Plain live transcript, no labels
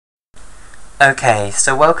Okay,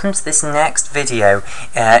 so welcome to this next video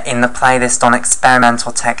in the playlist on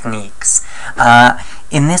experimental techniques.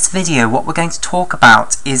 In this video, what we're going to talk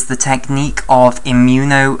about is the technique of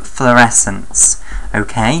immunofluorescence.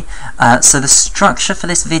 Okay, so the structure for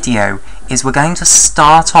this video is we're going to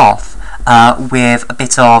start off with a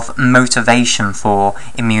bit of motivation for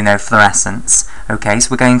immunofluorescence. Okay,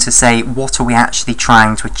 so we're going to say what are we actually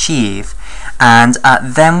trying to achieve, and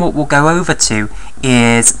then what we'll go over to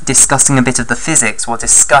is discussing a bit of the physics. We'll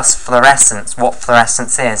discuss fluorescence, what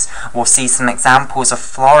fluorescence is, we'll see some examples of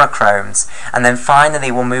fluorochromes, and then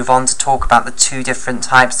finally we'll move on to talk about the two different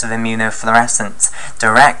types of immunofluorescence,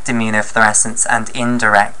 direct immunofluorescence and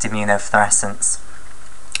indirect immunofluorescence.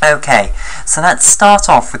 Okay, so let's start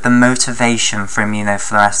off with the motivation for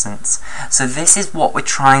immunofluorescence. So this is what we're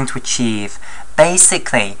trying to achieve.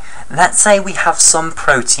 Basically, let's say we have some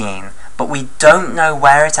protein, but we don't know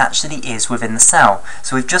where it actually is within the cell.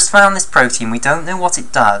 So we've just found this protein, we don't know what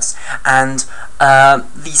it does, and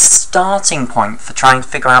the starting point for trying to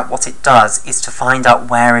figure out what it does is to find out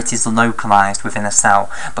where it is localized within a cell,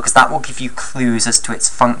 because that will give you clues as to its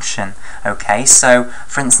function. Okay, so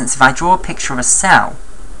for instance, if I draw a picture of a cell,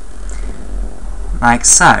 like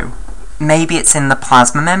so, maybe it's in the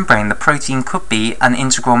plasma membrane. The protein could be an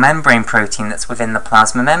integral membrane protein that's within the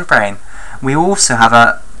plasma membrane. We also have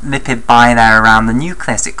a lipid bilayer around the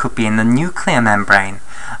nucleus. It could be in the nuclear membrane.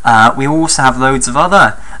 We also have loads of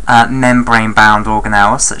other membrane-bound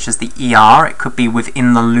organelles, such as the ER. It could be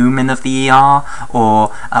within the lumen of the ER,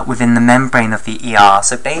 or within the membrane of the ER.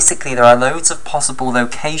 So basically there are loads of possible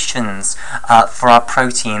locations for our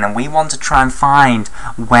protein, and we want to try and find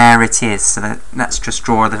where it is. So let's just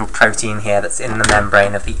draw a little protein here that's in the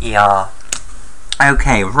membrane of the ER.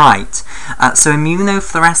 Okay, right. So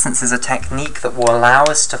immunofluorescence is a technique that will allow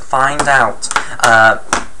us to find out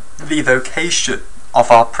the location of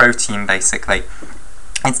our protein, basically.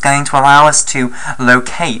 It's going to allow us to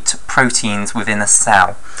locate proteins within a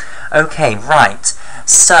cell. Okay, right.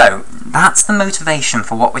 So that's the motivation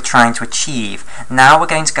for what we're trying to achieve. Now we're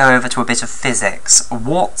going to go over to a bit of physics.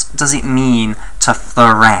 What does it mean to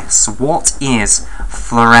fluoresce? What is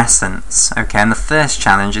fluorescence? Okay, and the first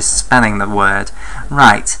challenge is spelling the word.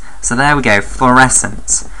 Right, so there we go,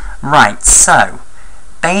 fluorescence. Right, so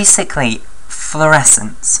basically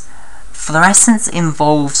fluorescence. Fluorescence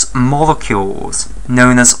involves molecules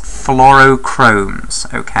known as fluorochromes,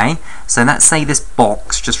 okay? So let's say this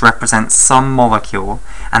box just represents some molecule,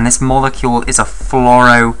 and this molecule is a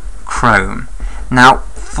fluorochrome. Now,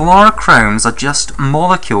 fluorochromes are just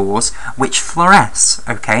molecules which fluoresce,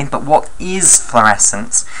 okay? But what is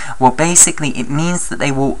fluorescence? Well, basically it means that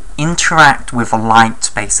they will interact with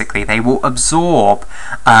light, basically. They will absorb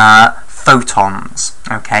photons,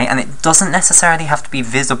 okay? And it doesn't necessarily have to be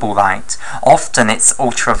visible light. Often it's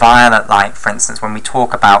ultraviolet light, for instance. When we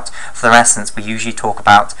talk about fluorescence, we usually talk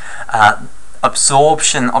about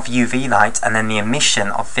absorption of UV light and then the emission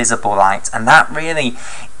of visible light, and that really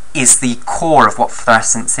is the core of what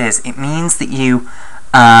fluorescence is. It means that you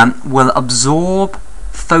will absorb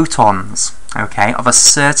photons, okay, of a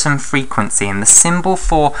certain frequency, and the symbol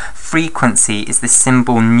for frequency is the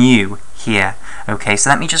symbol nu here. Okay, so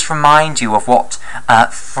let me just remind you of what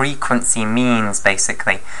frequency means,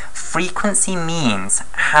 basically. Frequency means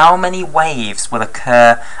how many waves will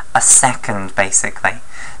occur a second, basically.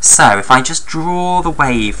 So if I just draw the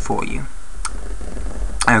wave for you,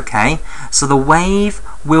 okay, so the wave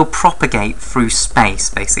will propagate through space,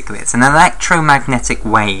 basically. It's an electromagnetic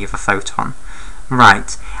wave, a photon.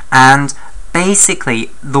 Right, and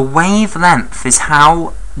basically the wavelength is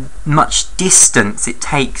how much distance it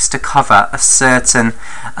takes to cover a certain,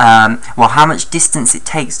 well, how much distance it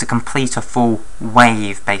takes to complete a full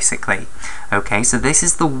wave, basically. Okay, so this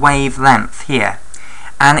is the wavelength here,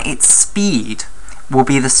 and its speed will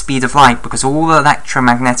be the speed of light, because all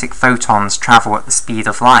electromagnetic photons travel at the speed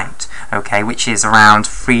of light, okay, which is around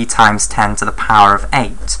 3 × 10 to the power of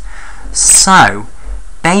 8. So,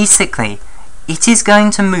 basically, it is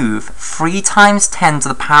going to move 3 × 10 to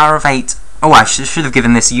the power of 8. Oh, I should have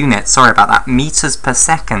given this unit, sorry about that, meters per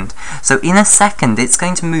second. So in a second, it's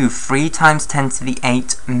going to move 3 × 10 to the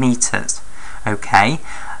 8 meters. Okay,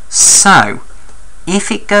 so if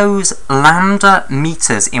it goes lambda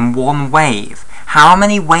meters in one wave, how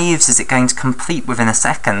many waves is it going to complete within a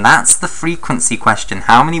second? That's the frequency question.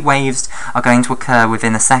 How many waves are going to occur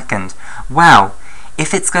within a second? Well,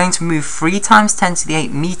 if it's going to move 3 × 10 to the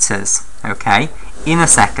 8 meters, okay, in a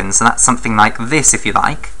second, so that's something like this if you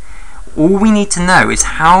like, all we need to know is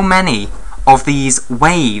how many of these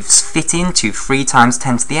waves fit into 3 ×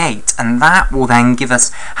 10 to the 8, and that will then give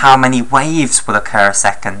us how many waves will occur a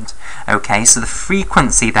second. Okay, so the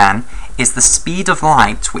frequency then is the speed of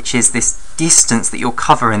light, which is this distance that you'll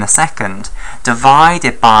cover in a second,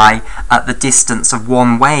 divided by the distance of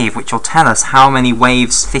one wave, which will tell us how many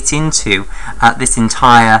waves fit into this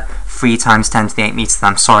entire 3 times 10 to the 8 meters.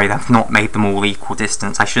 I'm sorry, I've not made them all equal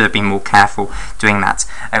distance. I should have been more careful doing that.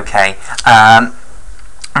 Okay.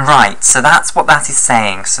 Right, so that's what that is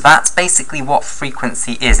saying. So that's basically what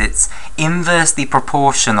frequency is. It's inversely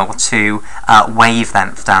proportional to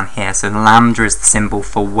wavelength down here. So lambda is the symbol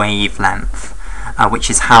for wavelength, which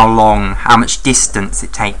is how much distance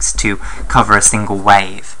it takes to cover a single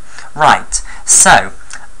wave. Right, so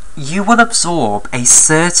you will absorb a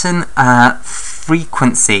certain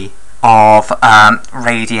frequency of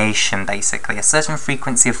radiation, basically, a certain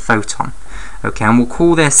frequency of photon. Okay, and we'll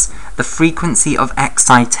call this the frequency of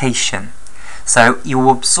excitation. So you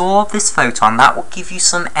will absorb this photon, that will give you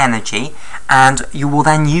some energy, and you will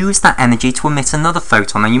then use that energy to emit another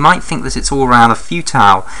photon. And you might think that it's all rather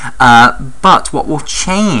futile, but what will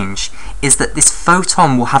change is that this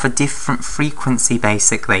photon will have a different frequency,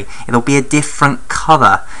 basically. It'll be a different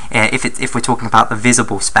colour if we're talking about the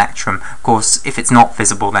visible spectrum. Of course, if it's not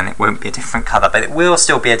visible, then it won't be a different colour, but it will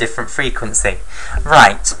still be a different frequency.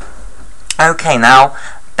 Right. Okay, now,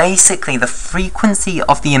 basically the frequency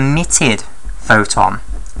of the emitted photon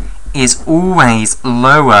is always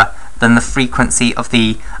lower than the frequency of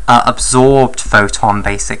the absorbed photon,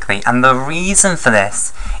 basically. And the reason for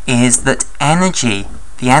this is that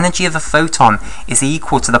the energy of a photon is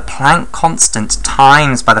equal to the Planck constant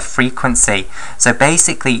times by the frequency. So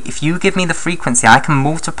basically, if you give me the frequency, I can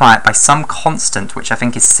multiply it by some constant, which I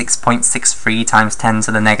think is 6.63 times 10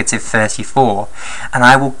 to the negative 34, and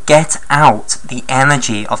I will get out the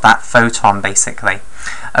energy of that photon, basically.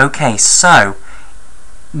 Okay, so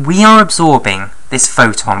we are absorbing this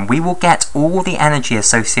photon. We will get all the energy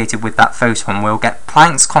associated with that photon. We'll get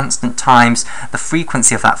Planck's constant times the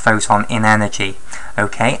frequency of that photon in energy.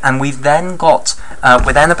 Okay, and we've then got,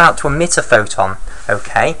 we're then about to emit a photon.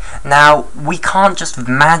 Okay, now we can't just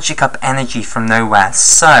magic up energy from nowhere.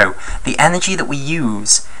 So the energy that we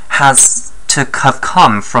use has to have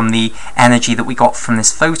come from the energy that we got from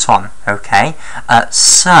this photon. Okay,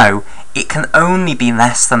 so it can only be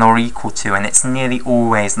less than or equal to, and it's nearly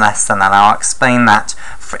always less than, and I'll explain that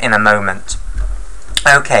in a moment.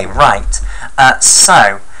 Okay, right,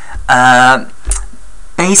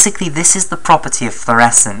 basically this is the property of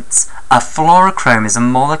fluorescence. A fluorochrome is a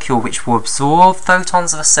molecule which will absorb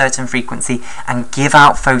photons of a certain frequency and give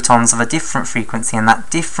out photons of a different frequency, and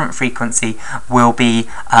that different frequency will be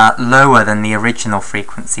lower than the original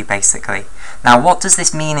frequency, basically. Now, what does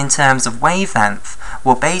this mean in terms of wavelength?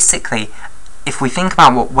 Well, basically, if we think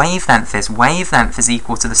about what wavelength is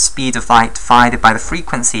equal to the speed of light divided by the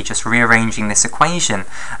frequency, just rearranging this equation.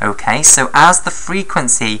 Okay, so as the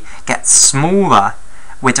frequency gets smaller,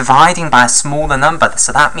 we're dividing by a smaller number,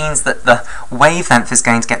 so that means that the wavelength is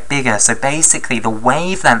going to get bigger. So basically, the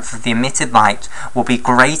wavelength of the emitted light will be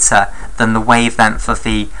greater than the wavelength of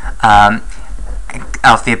the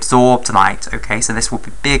absorbed light. Okay, so this will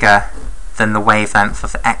be bigger than the wavelength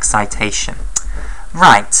of the excitation.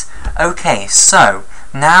 Right, okay, so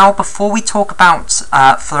now before we talk about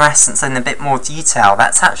fluorescence in a bit more detail,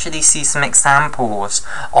 let's actually see some examples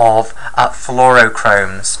of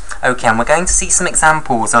fluorochromes. Okay, and we're going to see some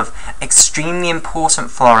examples of extremely important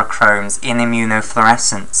fluorochromes in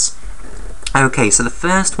immunofluorescence. Okay, so the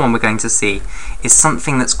first one we're going to see is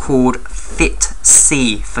something that's called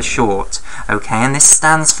FIT-C for short. Okay, and this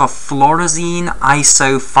stands for fluorescein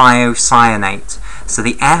isothiocyanate. So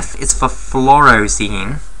the F is for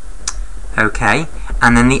fluorescein, okay,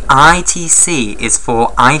 and then the ITC is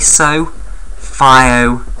for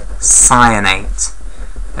isothiocyanate.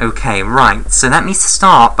 Okay, right, so let me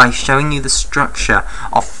start by showing you the structure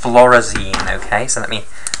of fluorescein. Okay, so let me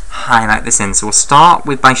highlight this in. So we'll start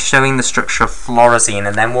by showing the structure of fluorescein,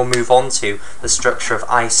 and then we'll move on to the structure of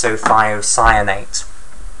isothiocyanate.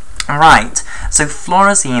 Right, so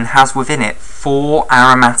fluorescein has within it 4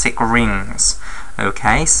 aromatic rings.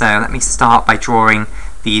 Okay, so let me start by drawing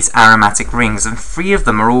these aromatic rings, and 3 of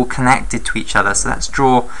them are all connected to each other. So let's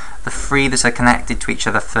draw the 3 that are connected to each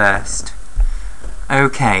other first.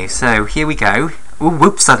 Okay, so here we go. Oh,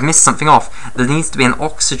 whoops, I've missed something off. There needs to be an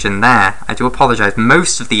oxygen there. I do apologise.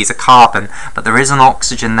 Most of these are carbon, but there is an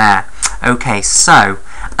oxygen there. Okay, so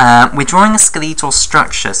we're drawing a skeletal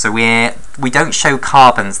structure, so we don't show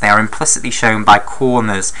carbons. They are implicitly shown by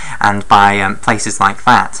corners and by places like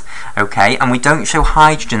that. Okay, and we don't show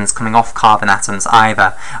hydrogens coming off carbon atoms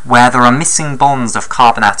either. Where there are missing bonds of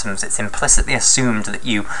carbon atoms, it's implicitly assumed that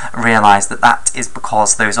you realise that that is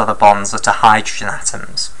because those other bonds are to hydrogen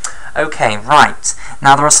atoms. Okay, right.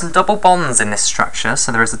 Now there are some double bonds in this structure,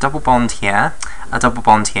 so there is a double bond here, a double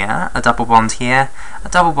bond here, a double bond here, a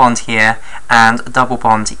double bond here, and a double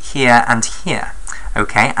bond here and here.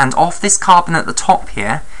 Okay, and off this carbon at the top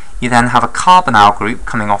here, you then have a carbonyl group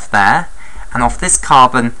coming off there, and off this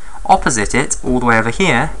carbon opposite it, all the way over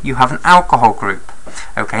here, you have an alcohol group.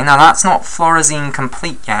 Okay, now that's not fluorescein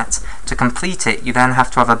complete yet. To complete it, you then have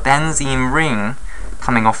to have a benzene ring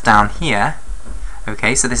coming off down here.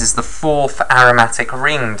 Okay, so this is the fourth aromatic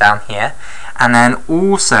ring down here, and then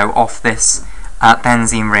also off this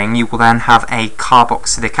benzene ring you will then have a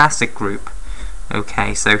carboxylic acid group.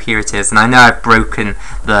 Okay, so here it is, and I know I've broken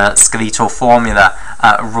the skeletal formula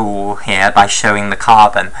rule here by showing the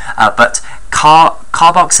carbon, but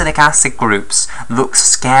carboxylic acid groups look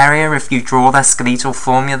scarier if you draw their skeletal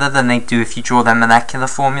formula than they do if you draw their molecular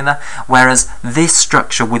formula, whereas this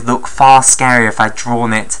structure would look far scarier if I'd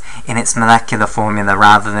drawn it in its molecular formula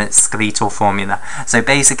rather than its skeletal formula. So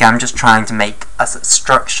basically I'm just trying to make a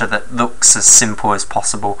structure that looks as simple as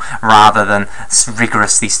possible rather than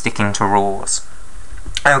rigorously sticking to rules.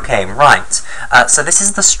 Okay, right, so this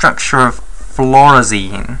is the structure of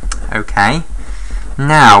fluorescein. Okay,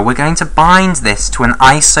 now we're going to bind this to an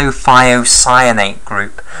isothiocyanate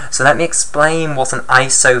group. So let me explain what an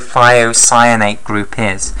isothiocyanate group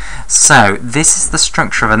is. So this is the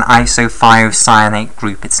structure of an isothiocyanate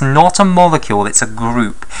group. It's not a molecule, it's a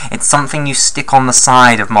group. It's something you stick on the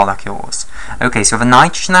side of molecules. Okay, so you have a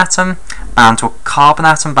nitrogen atom bound to a carbon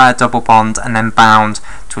atom by a double bond, and then bound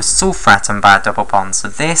to a sulfur atom by a double bond. So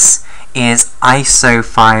this is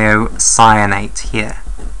isothiocyanate here.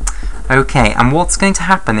 Okay, and what's going to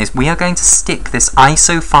happen is we are going to stick this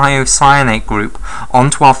isothiocyanate group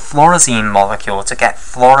onto our fluorescein molecule to get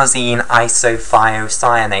fluorescein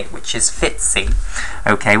isothiocyanate, which is FTSE,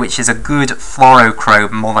 okay, which is a good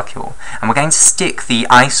fluorochrome molecule. And we're going to stick the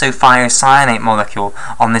isothiocyanate molecule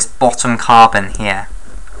on this bottom carbon here.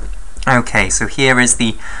 Okay, so here is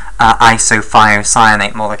the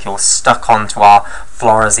isothiocyanate molecule stuck onto our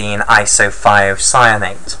fluorescein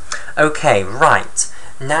isothiocyanate. Okay, right.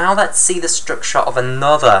 Now let's see the structure of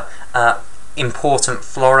another important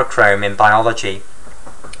fluorochrome in biology,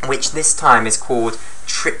 which this time is called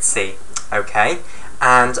TRITC. Okay,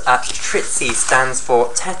 and TRITC stands for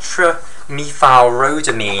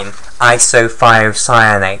tetramethylrhodamine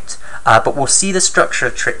isothiocyanate. But we'll see the structure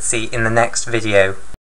of TRITC in the next video.